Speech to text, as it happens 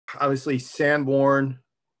obviously Sanborn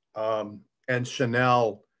and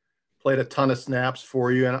Chanel played a ton of snaps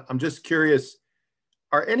for you. And I'm just curious,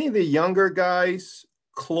 are any of the younger guys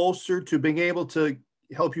closer to being able to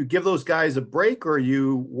help you give those guys a break? Or are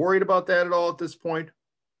you worried about that at all at this point?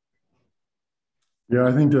 Yeah,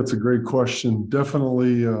 I think that's a great question.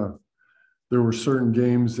 Definitely, there were certain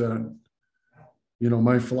games that,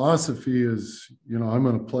 my philosophy is, I'm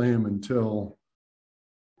going to play them until,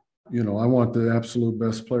 I want the absolute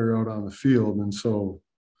best player out on the field. And so,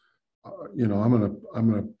 I'm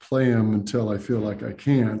going to play them until I feel like I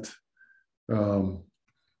can't.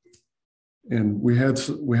 And we had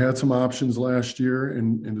some options last year,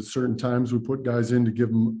 and at certain times we put guys in to give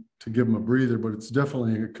them a breather, but it's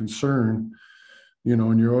definitely a concern,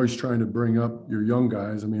 and you're always trying to bring up your young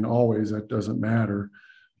guys. I mean, always, that doesn't matter.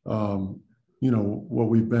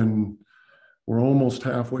 We're almost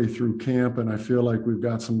halfway through camp, and I feel like we've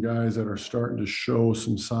got some guys that are starting to show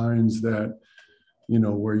some signs that,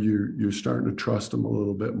 where you're starting to trust them a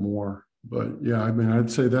little bit more. But yeah, I mean,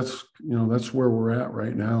 I'd say that's where we're at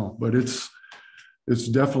right now. But it's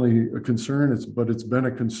definitely a concern. But it's been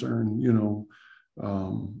a concern,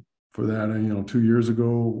 for that. 2 years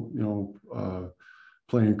ago,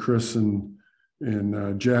 playing Chris and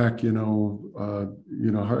Jack,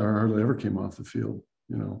 hardly ever came off the field.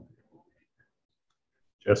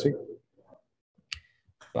 Jesse?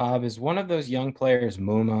 Bob, is one of those young players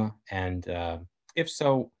Muma? And if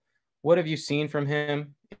so, what have you seen from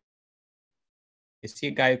him? Is he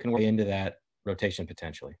a guy who can work into that rotation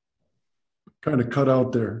potentially? Kind of cut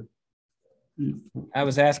out there. I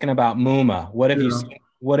was asking about Muma. What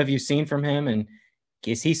have you seen from him? And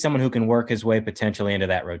is he someone who can work his way potentially into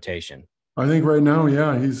that rotation? I think right now,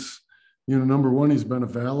 yeah, he's, number one, he's been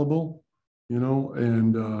available,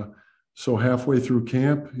 and so halfway through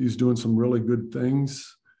camp, he's doing some really good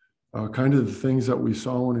things, kind of the things that we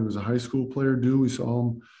saw when he was a high school player do. We saw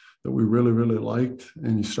him that we really, really liked,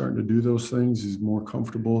 and he's starting to do those things. He's more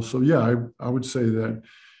comfortable. So, yeah, I would say that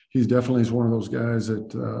he's definitely one of those guys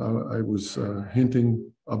that I was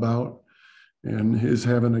hinting about, and is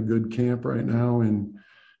having a good camp right now, and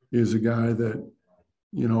is a guy that,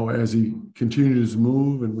 as he continues to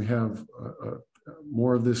move and we have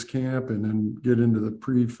more of this camp and then get into the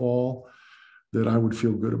pre-fall, that I would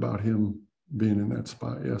feel good about him being in that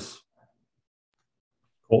spot. Yes.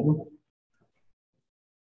 Colton?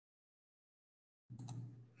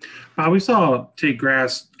 We saw Tate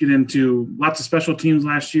Grass get into lots of special teams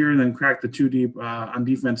last year and then crack the two deep on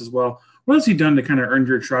defense as well. What has he done to kind of earn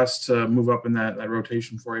your trust to move up in that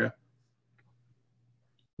rotation for you?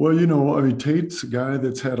 Well, Tate's a guy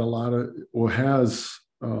that's had has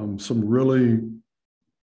some really,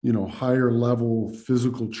 higher level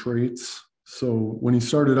physical traits. So when he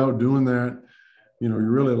started out doing that, you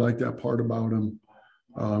really like that part about him.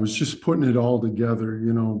 It was just putting it all together,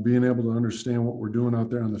 being able to understand what we're doing out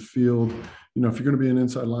there on the field. If you're going to be an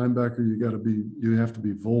inside linebacker, you have to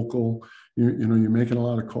be vocal. You're making a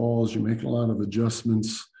lot of calls, you're making a lot of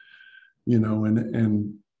adjustments,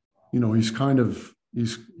 and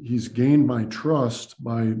he's gained my trust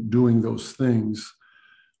by doing those things.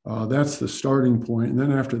 That's the starting point. And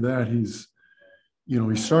then after that, he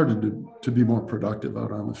started to be more productive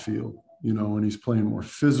out on the field, and he's playing more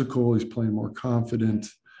physical, he's playing more confident.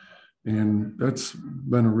 And that's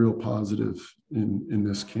been a real positive in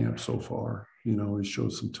this camp so far. He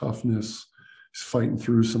showed some toughness, he's fighting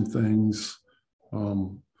through some things.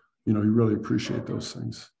 You really appreciate those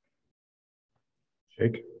things.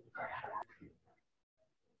 Jake?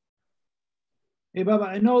 Hey, Bob,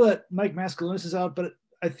 I know that Mike Mascalunas is out, but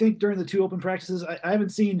I think during the two open practices, I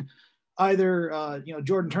haven't seen either,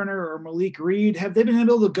 Jordan Turner or Malik Reed. Have they been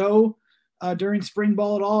able to go during spring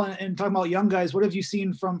ball at all? And talking about young guys, what have you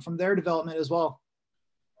seen from their development as well?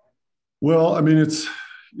 Well,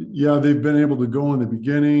 they've been able to go in the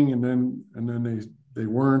beginning, and then they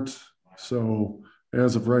weren't. So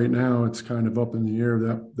as of right now, it's kind of up in the air,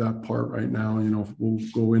 that part right now. We'll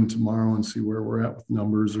go in tomorrow and see where we're at with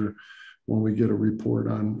numbers, or when we get a report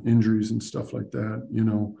on injuries and stuff like that.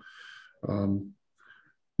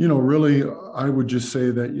 Really, I would just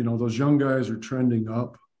say that, those young guys are trending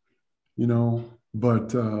up,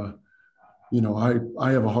 but, I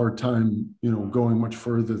have a hard time, going much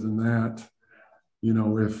further than that,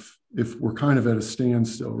 if we're kind of at a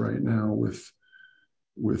standstill right now with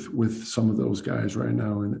some of those guys right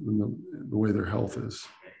now and the way their health is.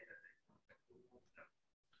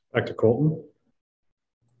 Back to Colton.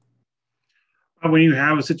 When you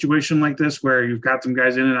have a situation like this where you've got some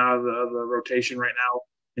guys in and out of the rotation right now,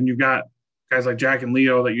 and you've got guys like Jack and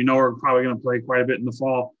Leo that are probably going to play quite a bit in the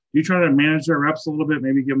fall, Do you try to manage their reps a little bit?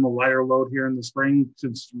 Maybe give them a lighter load here in the spring,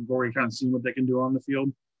 since we've already kind of seen what they can do on the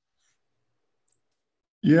field.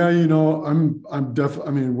 Yeah, I'm definitely.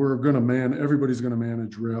 I mean, everybody's going to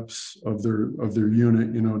manage reps of their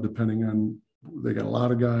unit. Depending on, they got a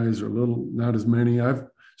lot of guys or not as many. I've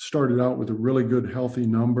started out with a really good healthy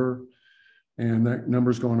number, and that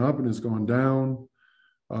number's going up and it's going down.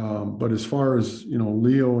 But as far as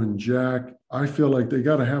Leo and Jack, I feel like they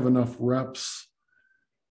got to have enough reps,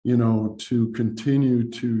 to continue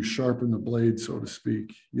to sharpen the blade, so to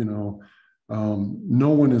speak. No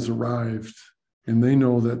one has arrived. And they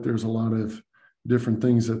know that there's a lot of different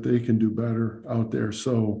things that they can do better out there.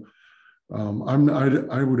 So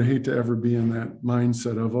I would hate to ever be in that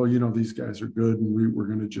mindset of, these guys are good and we're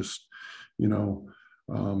going to just, so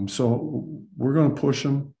we're going to push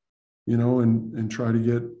them, and try to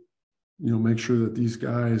get, make sure that these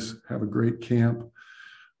guys have a great camp.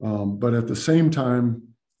 But at the same time,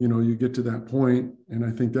 you get to that point, and I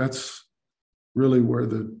think that's really where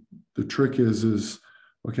the trick is,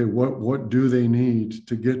 okay, what do they need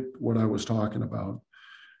to get what I was talking about?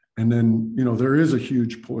 And then, there is a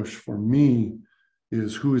huge push for me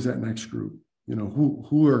is who is that next group?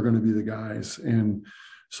 Who are going to be the guys? And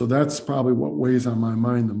so that's probably what weighs on my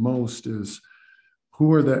mind the most is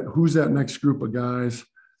who's that next group of guys?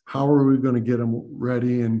 How are we going to get them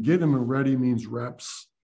ready? And get them ready means reps,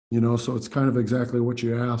 so it's kind of exactly what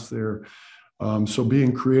you asked there. So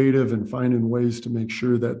being creative and finding ways to make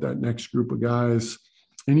sure that next group of guys,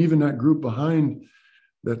 and even that group behind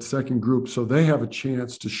that second group, so they have a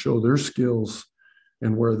chance to show their skills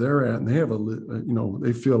and where they're at, and they have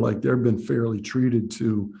they feel like they've been fairly treated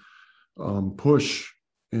to push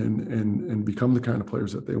and become the kind of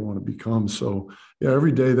players that they want to become. So yeah,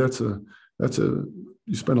 every day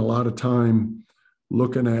you spend a lot of time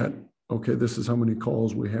looking at, okay, this is how many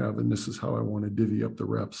calls we have, and this is how I want to divvy up the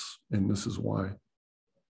reps, and this is why.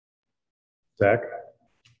 Zach?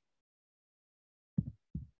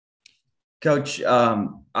 Coach,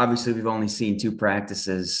 obviously we've only seen 2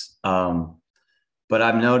 practices, but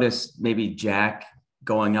I've noticed maybe Jack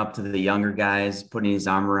going up to the younger guys, putting his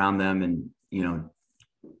arm around them and,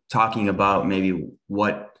 talking about maybe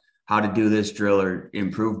how to do this drill or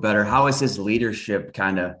improve better. How has his leadership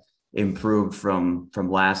kind of improved from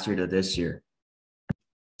last year to this year?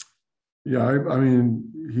 Yeah, I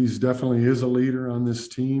mean, he's definitely is a leader on this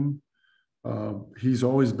team. He's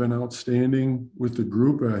always been outstanding with the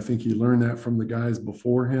group. I think he learned that from the guys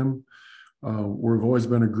before him. We've always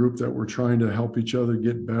been a group that we're trying to help each other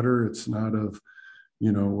get better. It's not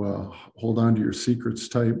hold on to your secrets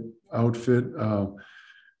type outfit.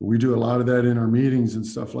 We do a lot of that in our meetings and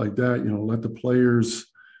stuff like that. Let the players,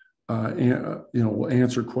 will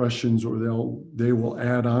answer questions, or they will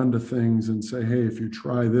add on to things and say, hey, if you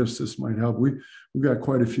try this might help. We've got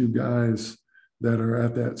quite a few guys that are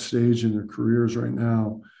at that stage in their careers right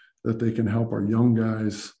now that they can help our young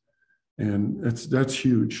guys. And that's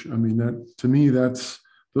huge. I mean, to me, those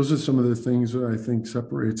are some of the things that I think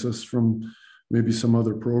separates us from maybe some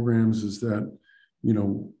other programs, is that,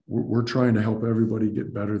 we're trying to help everybody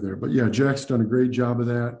get better there. But yeah, Jack's done a great job of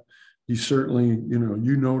that. He's certainly,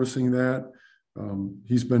 you noticing that.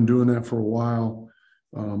 He's been doing that for a while,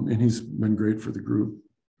 and he's been great for the group.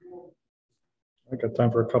 I got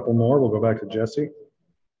time for a couple more. We'll go back to Jesse.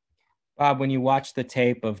 Bob, when you watched the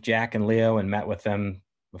tape of Jack and Leo and met with them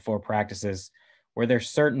before practices, were there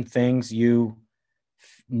certain things you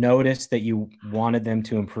noticed that you wanted them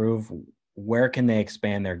to improve? Where can they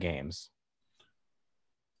expand their games?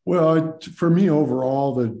 Well, for me,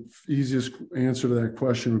 overall, the easiest answer to that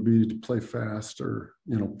question would be to play fast, or,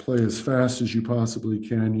 play as fast as you possibly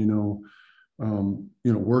can,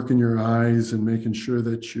 working your eyes and making sure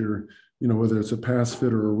that you're, whether it's a pass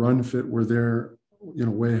fit or a run fit, we're there,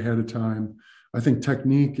 way ahead of time. I think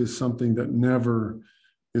technique is something that never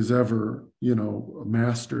is ever,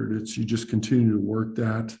 mastered. You just continue to work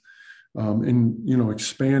that, and,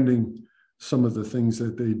 expanding some of the things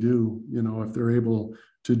that they do, if they're able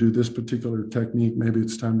to do this particular technique, maybe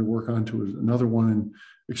it's time to work on to another one and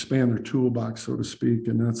expand their toolbox, so to speak.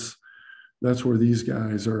 And that's where these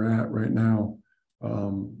guys are at right now.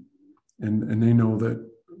 And they know that,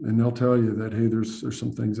 and they'll tell you that, hey, there's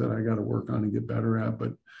some things that I got to work on and get better at.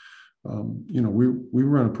 But, we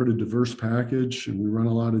run a pretty diverse package, and we run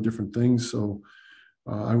a lot of different things. So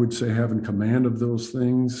I would say having command of those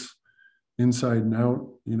things inside and out,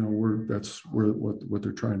 that's what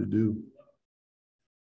they're trying to do.